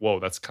were like, whoa,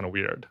 that's kind of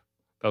weird.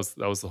 That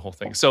was the whole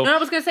thing. So I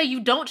was going to say, you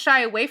don't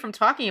shy away from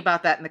talking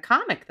about that in the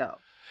comic though.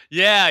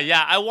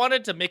 Yeah. I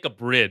wanted to make a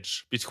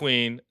bridge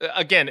between,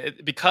 again,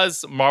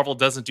 because Marvel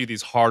doesn't do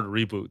these hard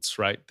reboots,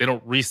 right? They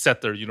don't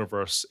reset their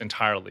universe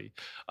entirely.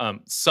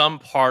 Some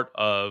part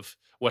of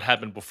what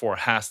happened before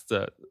has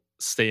to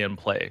stay in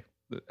play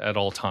at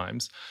all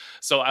times.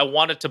 So I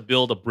wanted to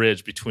build a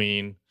bridge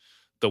between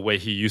the way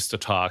he used to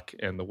talk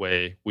and the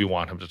way we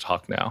want him to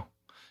talk now.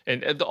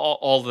 And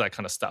all of that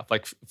kind of stuff,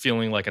 like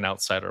feeling like an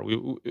outsider.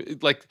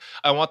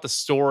 I want the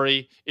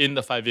story in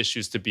the 5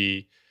 issues to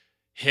be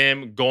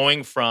him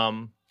going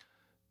from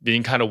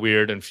being kind of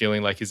weird and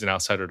feeling like he's an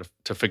outsider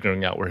to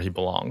figuring out where he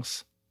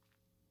belongs.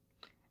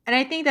 And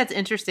I think that's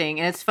interesting.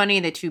 And it's funny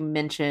that you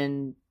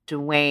mentioned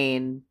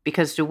Dwayne,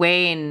 because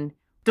Dwayne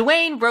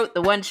wrote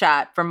the one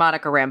shot for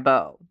Monica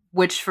Rambeau,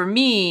 which for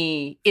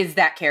me is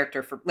that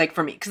character for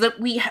me. Because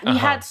we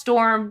had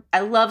Storm. I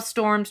love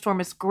Storm. Storm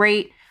is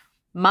great.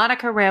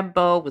 Monica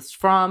Rambeau was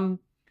from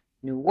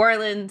New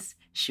Orleans.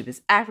 she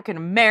was African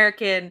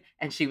American,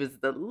 and she was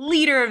the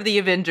leader of the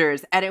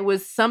Avengers. And it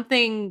was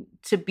something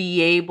to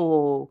be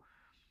able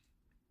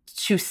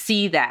to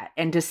see that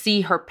and to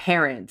see her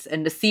parents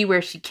and to see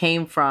where she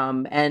came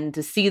from and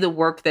to see the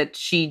work that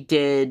she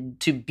did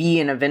to be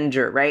an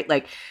Avenger, right?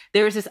 Like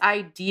there was this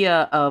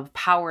idea of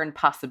power and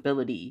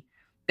possibility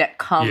that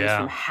comes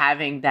from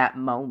having that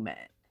moment.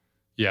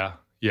 Yeah.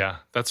 Yeah,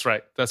 that's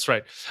right. That's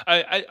right.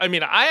 I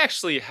mean, I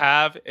actually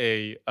have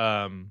a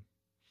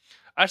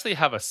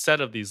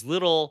set of these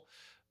little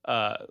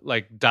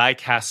like die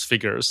cast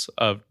figures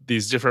of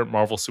these different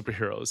Marvel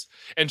superheroes,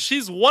 and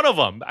she's one of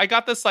them. I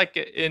got this like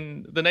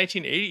in the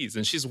 1980s,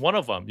 and she's one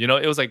of them. You know,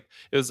 it was like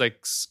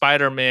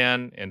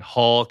Spider-Man and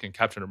Hulk and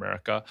Captain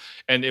America,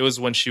 and it was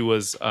when she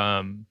was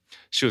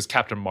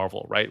Captain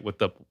Marvel, right, with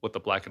the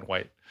black and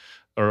white,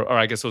 or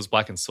I guess it was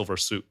black and silver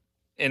suit.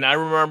 And I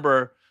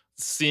remember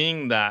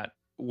seeing that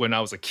when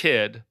I was a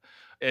kid,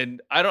 and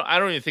I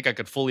don't even think I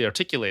could fully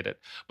articulate it,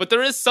 but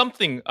there is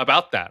something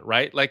about that,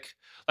 right? Like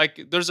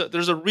there's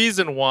a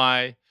reason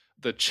why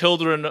the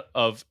children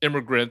of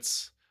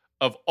immigrants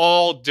of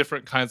all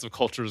different kinds of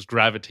cultures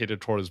gravitated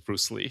towards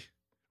Bruce Lee,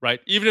 right?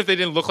 Even if they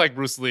didn't look like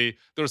Bruce Lee,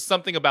 there was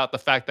something about the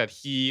fact that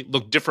he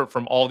looked different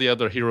from all the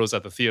other heroes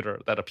at the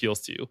theater that appeals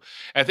to you.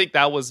 And I think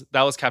that was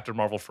Captain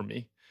Marvel for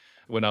me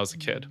when I was a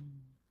kid.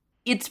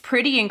 It's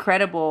pretty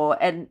incredible.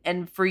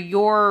 And for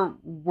your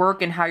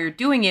work and how you're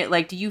doing it,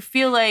 like, do you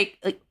feel like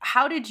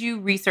how did you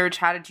research?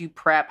 How did you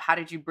prep? How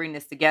did you bring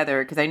this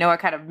together? Because I know I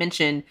kind of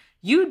mentioned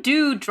you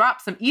do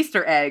drop some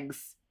Easter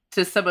eggs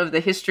to some of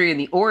the history and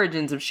the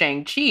origins of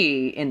Shang-Chi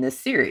in this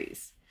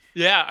series.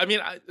 Yeah, I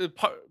mean,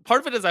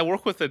 part of it is I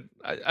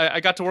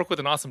got to work with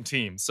an awesome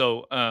team.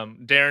 So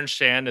Darren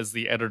Shan is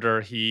the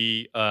editor.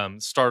 He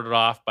started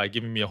off by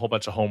giving me a whole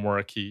bunch of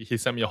homework. He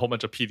sent me a whole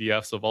bunch of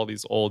PDFs of all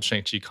these old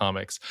Shang-Chi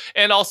comics,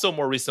 and also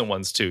more recent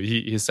ones too.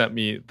 He sent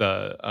me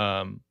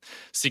the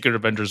Secret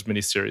Avengers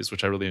miniseries,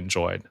 which I really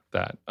enjoyed.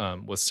 That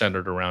was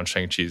centered around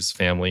Shang-Chi's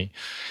family,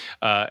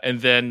 and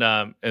then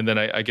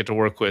I get to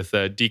work with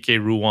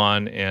DK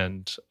Ruan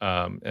and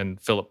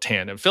Philip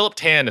Tan, and Philip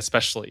Tan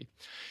especially.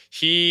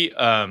 He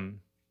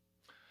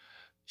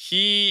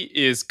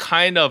is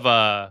kind of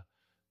a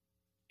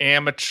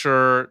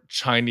amateur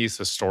Chinese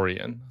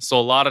historian. So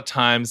a lot of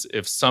times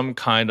if some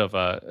kind of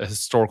a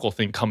historical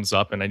thing comes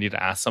up and I need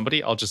to ask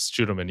somebody, I'll just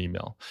shoot him an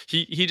email.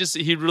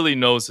 He really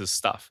knows his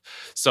stuff.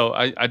 So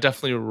I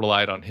definitely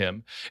relied on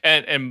him.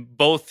 And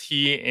both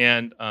he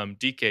and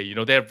DK, you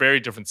know, they have very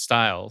different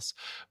styles,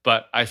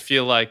 but I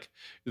feel like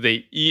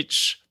they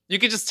each, you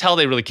can just tell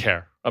they really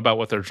care about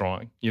what they're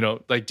drawing. You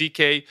know, like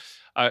DK,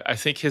 I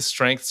think his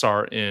strengths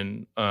are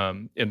in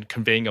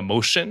conveying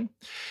emotion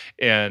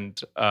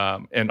and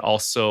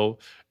also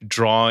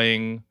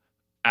drawing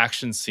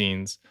action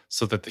scenes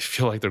so that they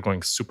feel like they're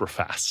going super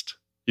fast.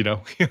 You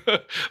know,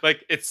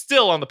 like it's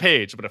still on the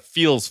page, but it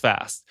feels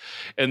fast.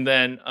 And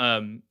then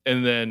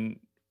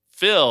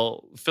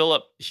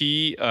Philip,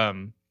 he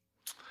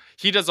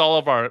does all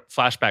of our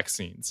flashback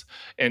scenes,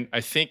 and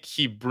I think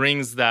he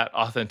brings that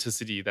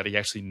authenticity that he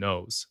actually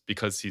knows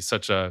because he's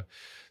such a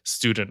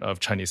student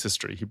of Chinese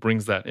history. He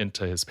brings that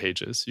into his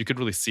pages. You could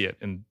really see it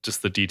in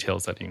just the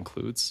details that he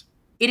includes.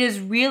 It is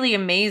really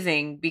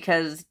amazing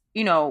because,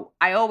 you know,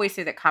 I always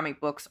say that comic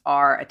books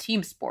are a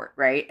team sport,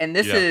 right? And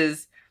this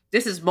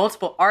is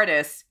multiple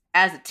artists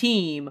as a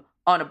team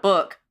on a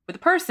book with a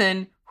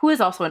person who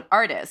is also an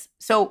artist.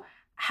 So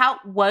how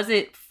was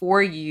it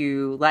for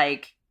you,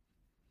 like,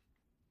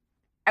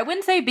 I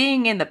wouldn't say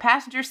being in the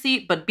passenger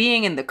seat, but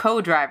being in the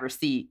co-driver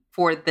seat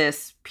for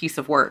this piece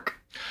of work?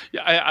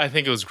 Yeah, I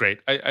think it was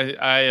great.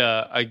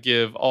 I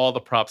give all the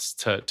props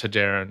to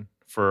Darren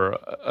for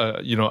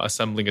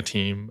assembling a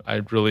team.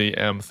 I really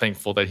am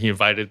thankful that he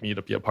invited me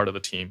to be a part of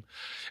the team,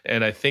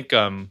 and I think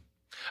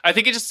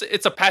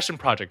it's a passion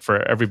project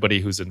for everybody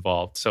who's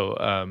involved.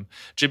 So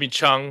Jimmy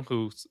Chung,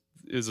 who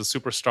is a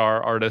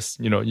superstar artist,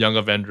 you know, Young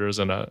Avengers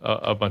and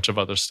a bunch of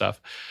other stuff.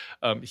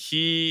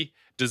 He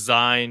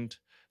designed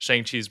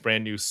Shang-Chi's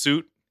brand new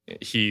suit.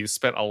 He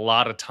spent a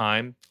lot of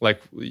time,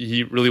 like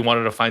he really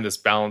wanted to find this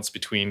balance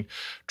between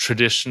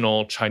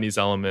traditional Chinese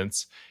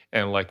elements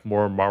and like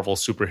more Marvel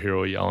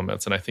superhero-y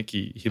elements. And I think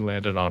he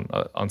landed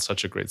on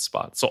such a great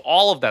spot. So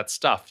all of that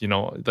stuff, you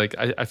know, like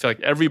I feel like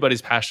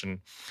everybody's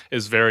passion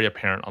is very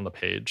apparent on the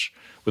page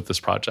with this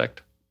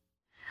project.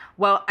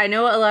 Well, I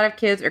know a lot of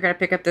kids are going to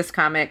pick up this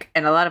comic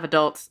and a lot of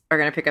adults are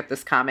going to pick up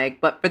this comic.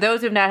 But for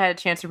those who've not had a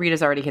chance to read,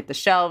 has already hit the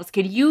shelves.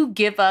 Could you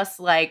give us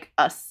like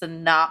a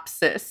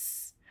synopsis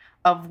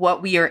of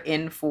what we are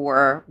in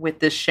for with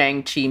this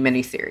Shang-Chi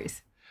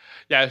miniseries?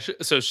 Yeah,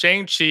 so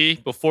Shang-Chi,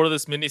 before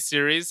this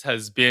miniseries,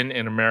 has been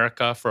in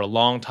America for a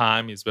long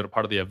time. He's been a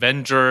part of the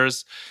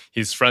Avengers.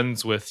 He's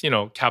friends with, you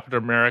know, Captain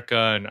America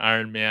and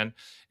Iron Man.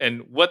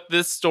 And what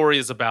this story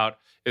is about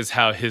is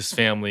how his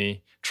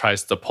family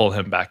tries to pull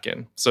him back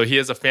in. So he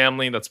has a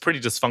family that's pretty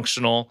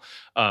dysfunctional.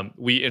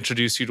 We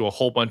introduce you to a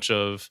whole bunch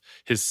of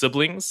his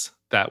siblings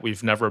that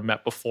we've never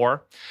met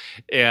before.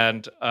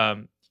 And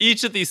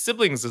each of these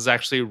siblings is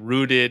actually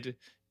rooted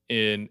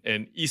in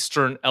an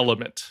Eastern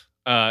element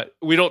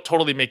We don't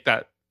totally make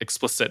that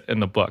explicit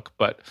in the book,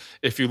 but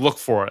if you look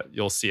for it,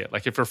 you'll see it.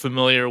 Like if you're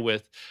familiar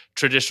with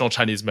traditional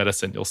Chinese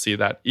medicine, you'll see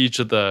that each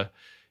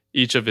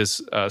of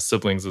his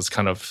siblings is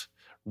kind of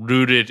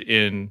rooted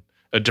in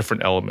a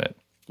different element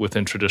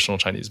within traditional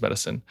Chinese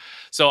medicine.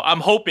 So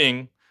I'm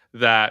hoping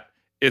that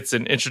it's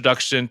an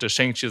introduction to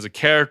Shang-Chi as a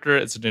character.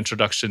 It's an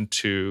introduction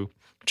to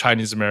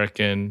Chinese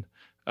American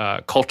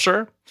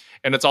culture,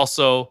 and it's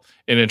also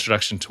an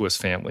introduction to his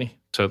family,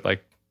 to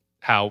like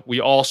how we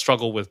all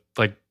struggle with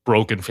like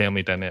broken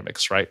family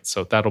dynamics, right?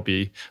 So that'll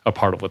be a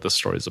part of what this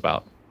story is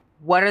about.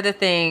 What are the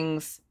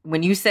things,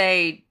 when you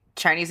say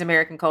Chinese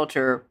American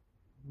culture,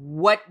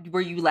 what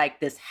were you like,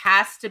 this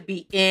has to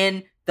be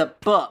in the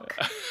book?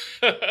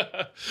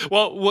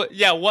 Well,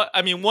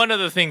 one of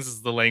the things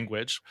is the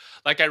language.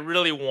 Like I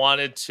really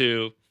wanted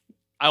to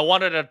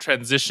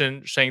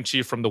transition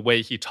Shang-Chi from the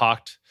way he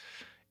talked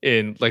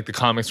in like the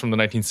comics from the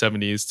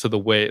 1970s to the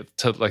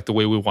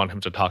way we want him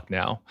to talk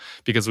now,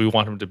 because we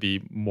want him to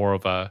be more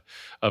of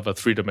a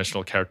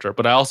three-dimensional character.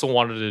 But I also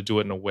wanted to do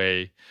it in a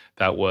way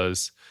that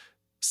was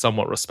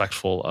somewhat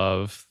respectful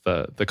of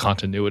the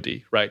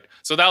continuity, right?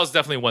 So that was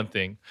definitely one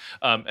thing.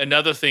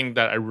 Another thing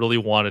that I really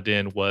wanted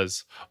in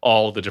was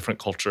all the different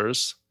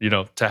cultures,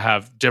 to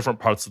have different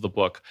parts of the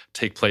book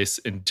take place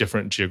in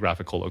different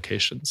geographical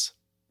locations.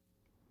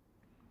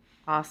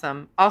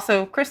 Awesome.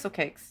 Also, crystal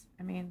cakes.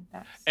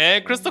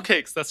 Crystal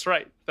cakes. That's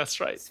right.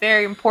 It's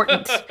very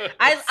important.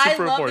 I love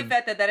important. the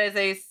fact that is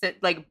a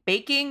like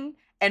baking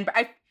and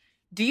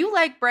do you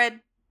like bread?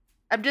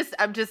 I'm just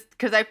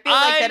because I feel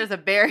like that is a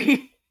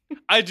very.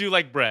 I do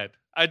like bread.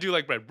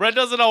 Bread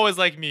doesn't always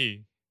like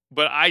me,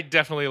 but I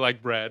definitely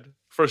like bread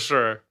for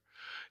sure.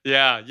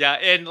 Yeah.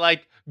 And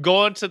like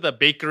going to the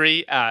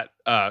bakery at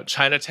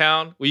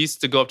Chinatown, we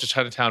used to go up to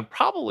Chinatown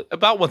probably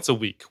about once a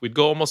week. We'd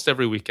go almost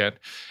every weekend,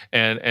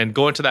 and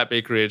going to that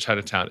bakery at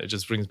Chinatown, it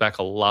just brings back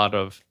a lot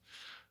of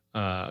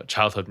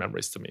childhood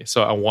memories to me.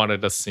 So I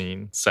wanted a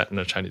scene set in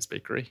a Chinese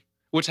bakery,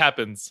 which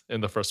happens in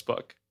the first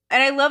book.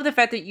 And I love the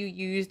fact that you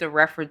used a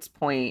reference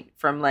point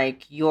from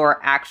like your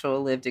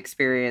actual lived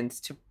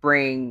experience to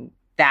bring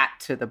that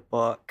to the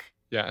book.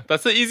 Yeah,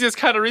 that's the easiest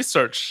kind of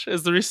research,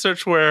 is the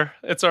research where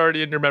it's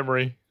already in your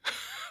memory.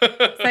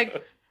 It's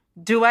like,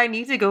 do I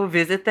need to go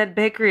visit that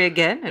bakery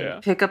again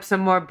and pick up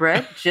some more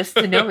bread just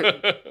to know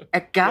I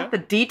got the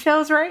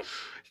details right?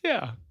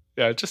 Yeah.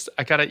 Just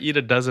I gotta eat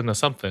a dozen of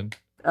something.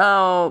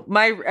 Oh,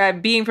 my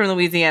being from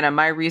Louisiana,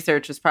 my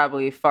research is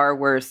probably far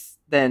worse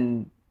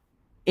than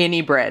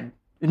any bread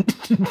in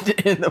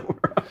the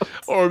world.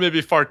 Or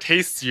maybe far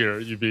tastier,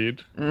 you mean.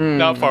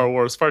 Not far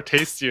worse, far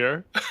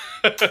tastier.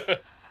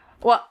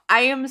 Well,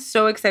 I am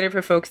so excited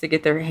for folks to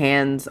get their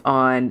hands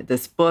on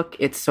this book.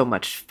 It's so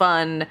much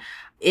fun.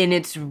 And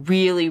it's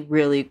really,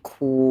 really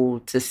cool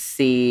to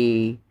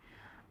see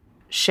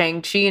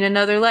Shang-Chi in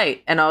another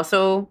light. And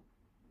also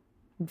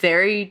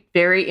very,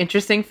 very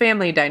interesting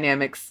family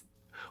dynamics.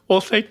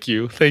 Well, thank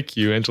you. Thank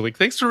you, Angélique.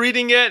 Thanks for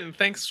reading it. And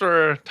thanks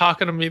for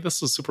talking to me.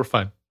 This was super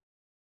fun.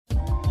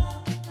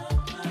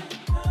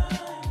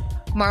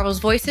 Marvel's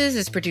Voices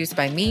is produced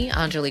by me,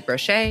 Angélique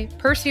Roché,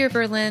 Percy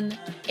Verlin,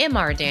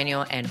 Imar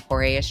Daniel, and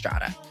Jorge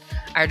Estrada.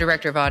 Our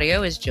director of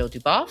audio is Jill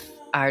Duboff.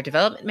 Our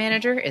development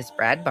manager is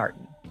Brad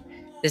Barton.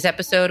 This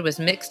episode was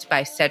mixed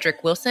by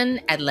Cedric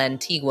Wilson at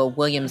Lantigua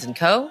Williams &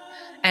 Co.,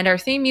 and our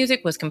theme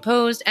music was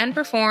composed and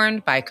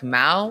performed by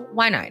Kamau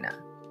Wainaina.